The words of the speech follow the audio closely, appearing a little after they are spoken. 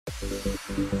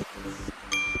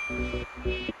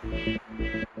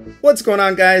What's going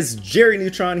on, guys? Jerry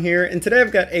Neutron here, and today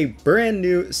I've got a brand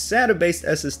new SATA-based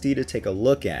SSD to take a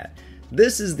look at.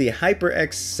 This is the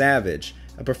HyperX Savage,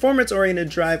 a performance-oriented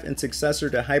drive and successor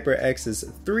to HyperX's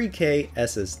 3K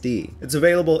SSD. It's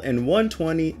available in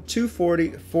 120,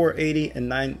 240, 480,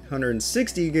 and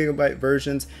 960GB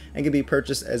versions and can be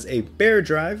purchased as a bare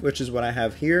drive, which is what I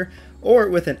have here, or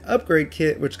with an upgrade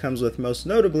kit, which comes with most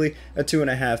notably a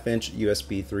 2.5-inch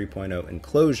USB 3.0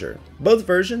 enclosure. Both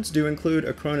versions do include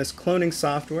Acronis cloning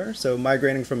software, so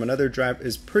migrating from another drive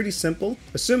is pretty simple,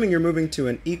 assuming you're moving to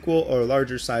an equal or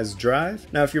larger size drive.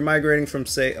 Now, if you're migrating from,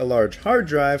 say, a large hard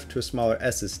drive to a smaller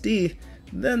SSD,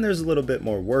 then there's a little bit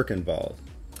more work involved.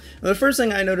 Now, the first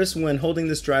thing I noticed when holding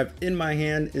this drive in my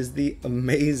hand is the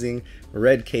amazing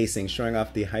red casing showing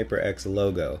off the HyperX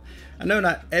logo. I know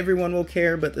not everyone will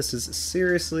care, but this is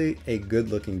seriously a good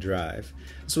looking drive.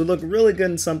 This would look really good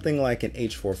in something like an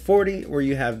H440 where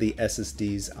you have the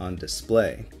SSDs on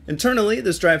display. Internally,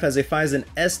 this drive has a Phison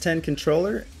S10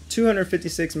 controller,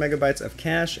 256 megabytes of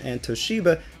cache, and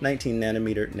Toshiba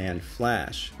 19nm NAND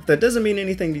flash. If that doesn't mean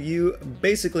anything to you,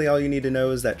 basically all you need to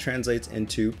know is that translates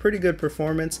into pretty good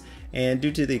performance, and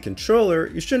due to the controller,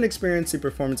 you shouldn't experience the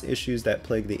performance issues that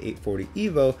plague the 840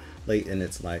 EVO late in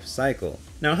its life cycle.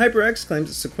 Now, HyperX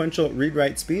claims sequential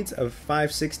read-write speeds of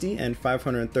 560 and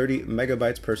 530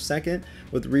 megabytes per second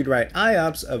with read-write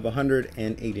IOPS of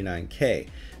 189K.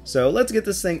 So let's get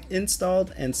this thing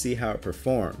installed and see how it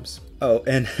performs. Oh,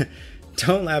 and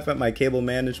don't laugh at my cable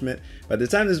management. By the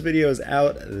time this video is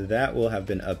out, that will have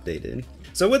been updated.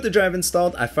 So with the drive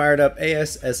installed, I fired up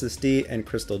AS SSD and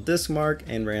Crystal Disk Mark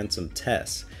and ran some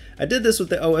tests. I did this with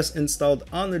the OS installed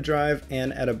on the drive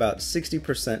and at about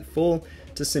 60% full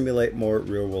to simulate more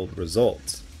real-world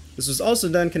results. This was also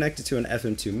done connected to an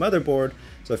FM2 motherboard,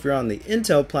 so if you're on the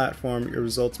Intel platform, your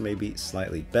results may be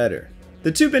slightly better.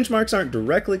 The two benchmarks aren't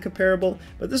directly comparable,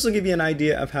 but this will give you an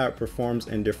idea of how it performs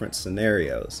in different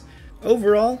scenarios.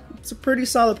 Overall, it's a pretty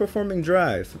solid performing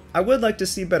drive. I would like to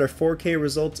see better 4K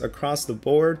results across the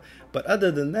board, but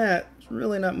other than that, there's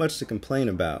really not much to complain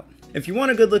about. If you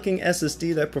want a good looking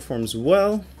SSD that performs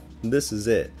well, this is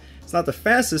it. It's not the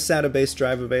fastest SATA-based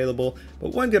drive available,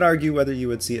 but one could argue whether you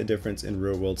would see a difference in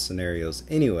real-world scenarios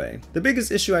anyway. The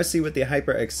biggest issue I see with the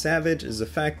HyperX Savage is the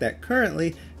fact that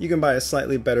currently you can buy a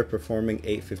slightly better performing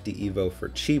 850 EVO for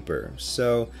cheaper.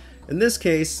 So in this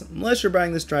case, unless you're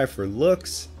buying this drive for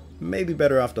looks, maybe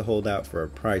better off to hold out for a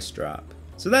price drop.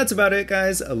 So that's about it,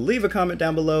 guys. Leave a comment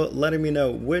down below letting me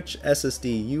know which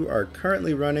SSD you are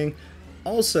currently running.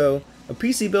 Also, a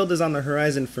PC build is on the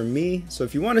horizon for me, so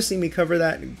if you want to see me cover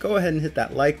that, go ahead and hit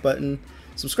that like button.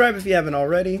 Subscribe if you haven't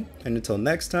already, and until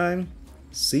next time,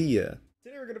 see ya.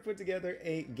 Today we're going to put together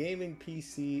a gaming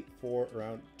PC for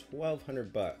around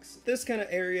 $1,200 bucks. This kind of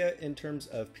area in terms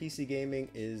of PC gaming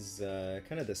is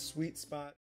kind of the sweet spot.